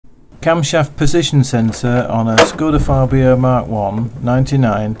Camshaft position sensor on a Skoda Fabia MK1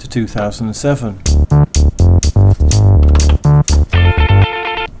 99 to 2007.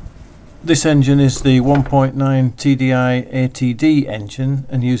 This engine is the 1.9 TDI ATD engine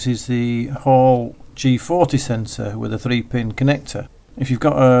and uses the Hall G40 sensor with a 3-pin connector. If you've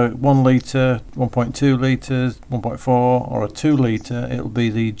got a 1 litre, 1.2 litres, 1.4 or a 2 litre, it'll be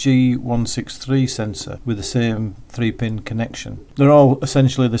the G163 sensor with the same 3-pin connection. They're all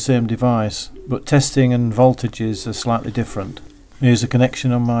essentially the same device, but testing and voltages are slightly different. Here's a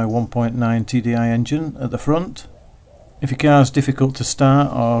connection on my 1.9 TDI engine at the front. If your car's difficult to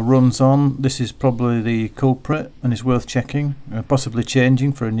start or runs on, this is probably the culprit and is worth checking, possibly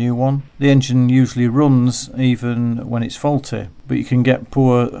changing for a new one. The engine usually runs even when it's faulty, but you can get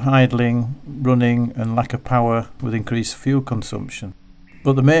poor idling, running and lack of power with increased fuel consumption.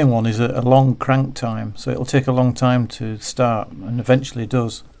 But the main one is a long crank time, so it'll take a long time to start and eventually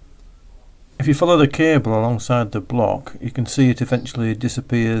does. If you follow the cable alongside the block, you can see it eventually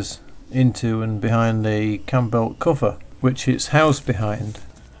disappears into and behind the cam belt cover, which it's housed behind,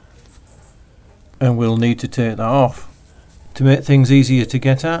 and we'll need to take that off. To make things easier to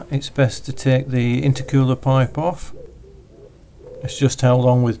get at, it's best to take the intercooler pipe off. It's just held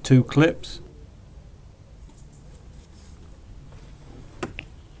on with 2 clips.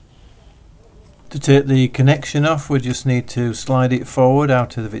 To take the connection off, we just need to slide it forward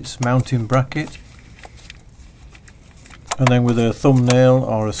out of its mounting bracket, and then with a thumbnail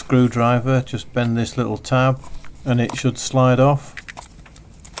or a screwdriver just bend this little tab and it should slide off.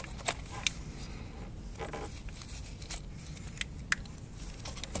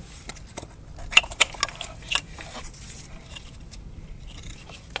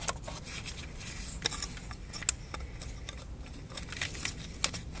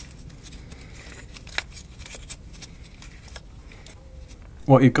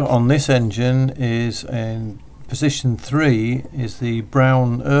 What you've got on this engine is in position 3 is the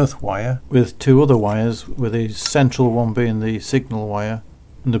brown earth wire with 2 other wires, with the central one being the signal wire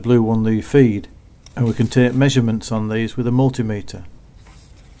and the blue one the feed, and we can take measurements on these with a multimeter.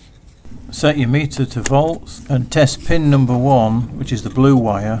 Set your meter to volts and test pin number 1, which is the blue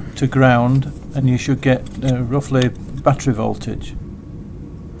wire, to ground, and you should get roughly battery voltage,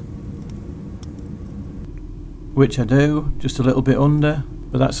 which I do, just a little bit under,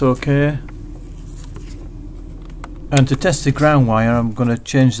 but that's okay. And to test the ground wire, I'm going to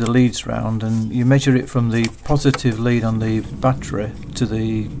change the leads round, and you measure it from the positive lead on the battery to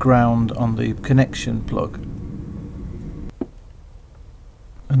the ground on the connection plug.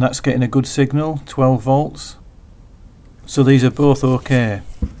 And that's getting a good signal, 12 volts. So these are both okay.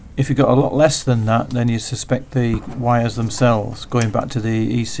 If you've got a lot less than that, then you suspect the wires themselves, going back to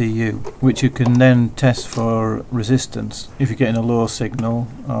the ECU, which you can then test for resistance if you're getting a low signal,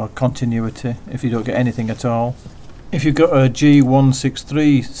 or continuity if you don't get anything at all. If you've got a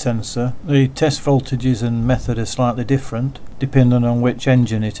G163 sensor, the test voltages and method are slightly different depending on which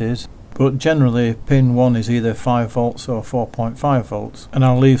engine it is, but generally pin 1 is either 5 volts or 4.5 volts, and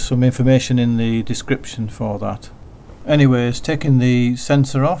I'll leave some information in the description for that. Anyways, taking the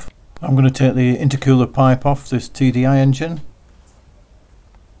sensor off, I'm going to take the intercooler pipe off this TDI engine.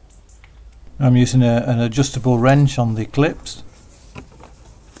 I'm using an adjustable wrench on the clips.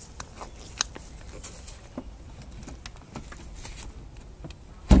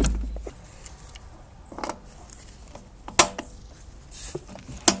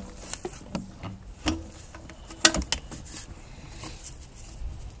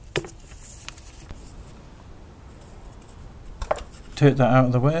 Take that out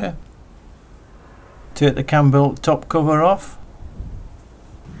of the way. Take the cam belt top cover off.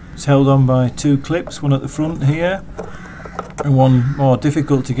 It's held on by 2 clips, one at the front here and one more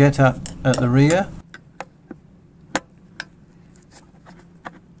difficult to get at the rear.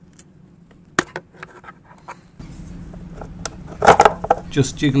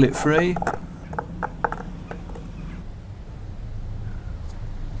 Just jiggle it free.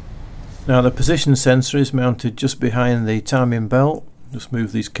 Now the position sensor is mounted just behind the timing belt. Just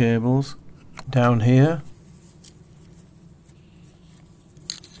move these cables down here.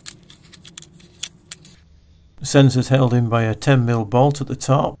 The sensor is held in by a 10mm bolt at the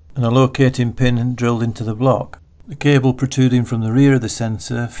top and a locating pin drilled into the block. The cable protruding from the rear of the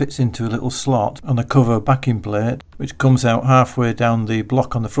sensor fits into a little slot on the cover backing plate, which comes out halfway down the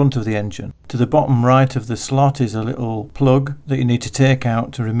block on the front of the engine. To the bottom right of the slot is a little plug that you need to take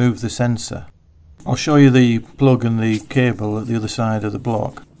out to remove the sensor. I'll show you the plug and the cable at the other side of the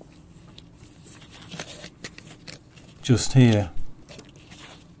block. Just here.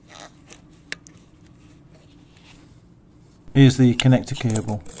 Here's the connector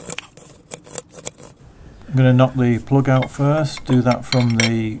cable. I'm going to knock the plug out first, do that from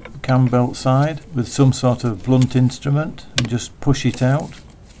the cam belt side with some sort of blunt instrument and just push it out.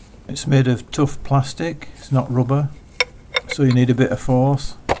 It's made of tough plastic, it's not rubber, so you need a bit of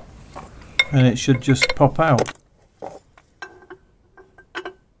force and it should just pop out.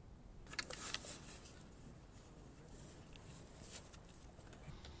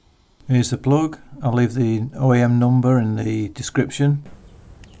 Here's the plug. I'll leave the OEM number in the description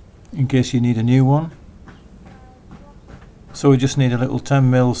in case you need a new one. So we just need a little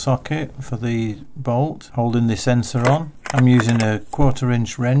 10mm socket for the bolt holding the sensor on. I'm using a 1/4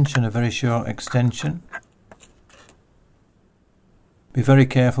 inch wrench and a very short extension. Be very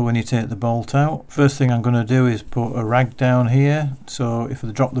careful when you take the bolt out. First thing I'm going to do is put a rag down here, so if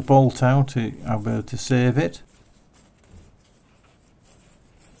I drop the bolt out I'll be able to save it.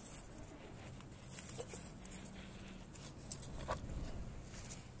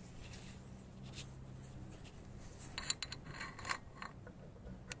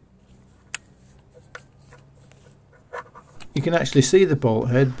 You can actually see the bolt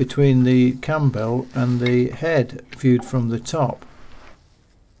head between the cam belt and the head viewed from the top.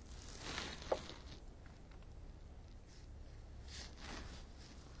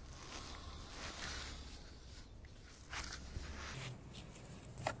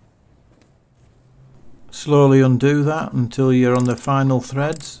 Slowly undo that until you're on the final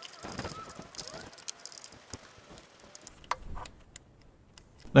threads.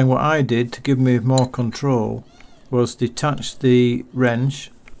 Then what I did to give me more control was detach the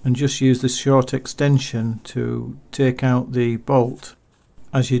wrench and just use the short extension to take out the bolt,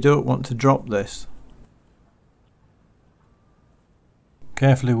 as you don't want to drop this.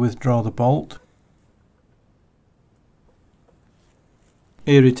 Carefully withdraw the bolt.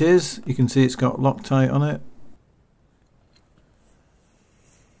 Here it is, you can see it's got Loctite on it.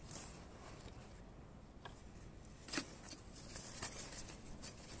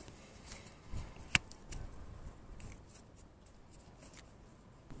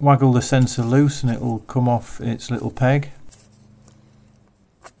 Waggle the sensor loose and it will come off its little peg.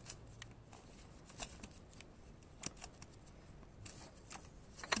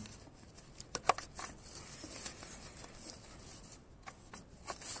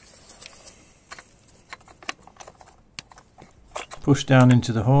 Push down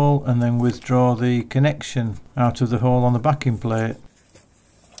into the hole and then withdraw the connection out of the hole on the backing plate.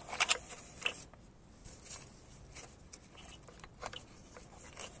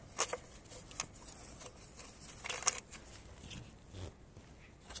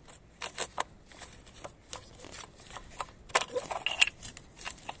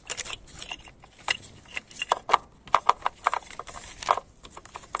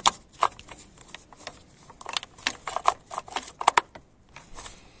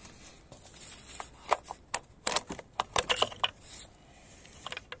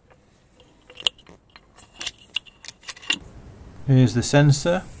 Here's the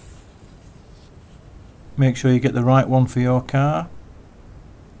sensor. Make sure you get the right one for your car.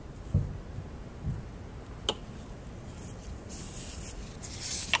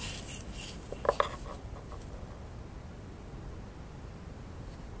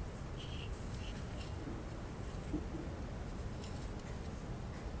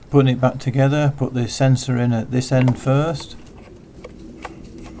 Putting it back together, put the sensor in at this end first.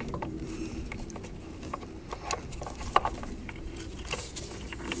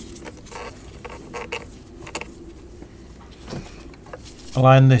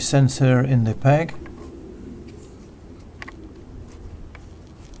 Align the sensor in the peg.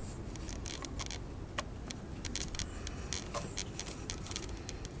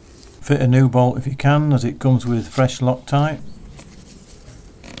 Fit a new bolt if you can, as it comes with fresh Loctite.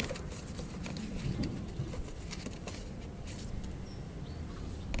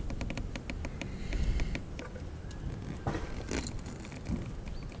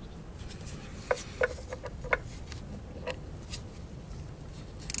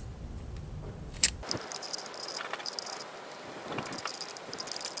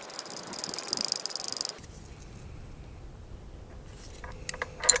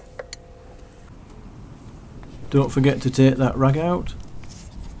 Don't forget to take that rag out.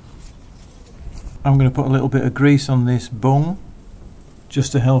 I'm going to put a little bit of grease on this bung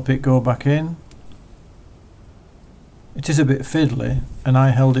just to help it go back in. It is a bit fiddly and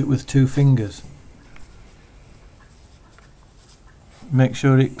I held it with 2 fingers. Make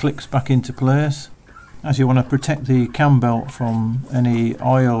sure it clicks back into place, as you want to protect the cam belt from any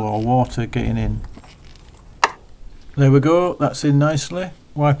oil or water getting in. There we go, that's in nicely.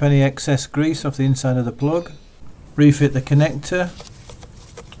 Wipe any excess grease off the inside of the plug. Refit the connector.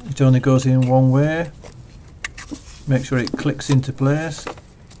 It only goes in one way. make sure it clicks into place,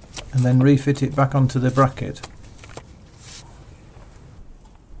 and then refit it back onto the bracket.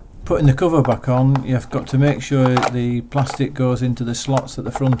 Putting the cover back on, you've got to make sure the plastic goes into the slots at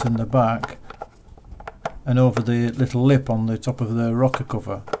the front and the back and over the little lip on the top of the rocker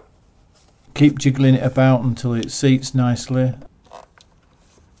cover. Keep jiggling it about until it seats nicely,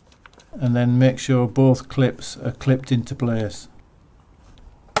 and then make sure both clips are clipped into place.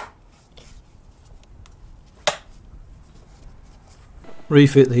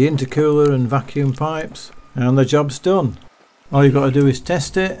 Refit the intercooler and vacuum pipes, and the job's done. All you've got to do is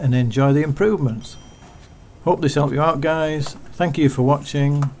test it and enjoy the improvements. Hope this helped you out, guys. Thank you for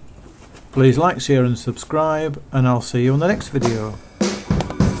watching. Please like, share and subscribe, and I'll see you in the next video.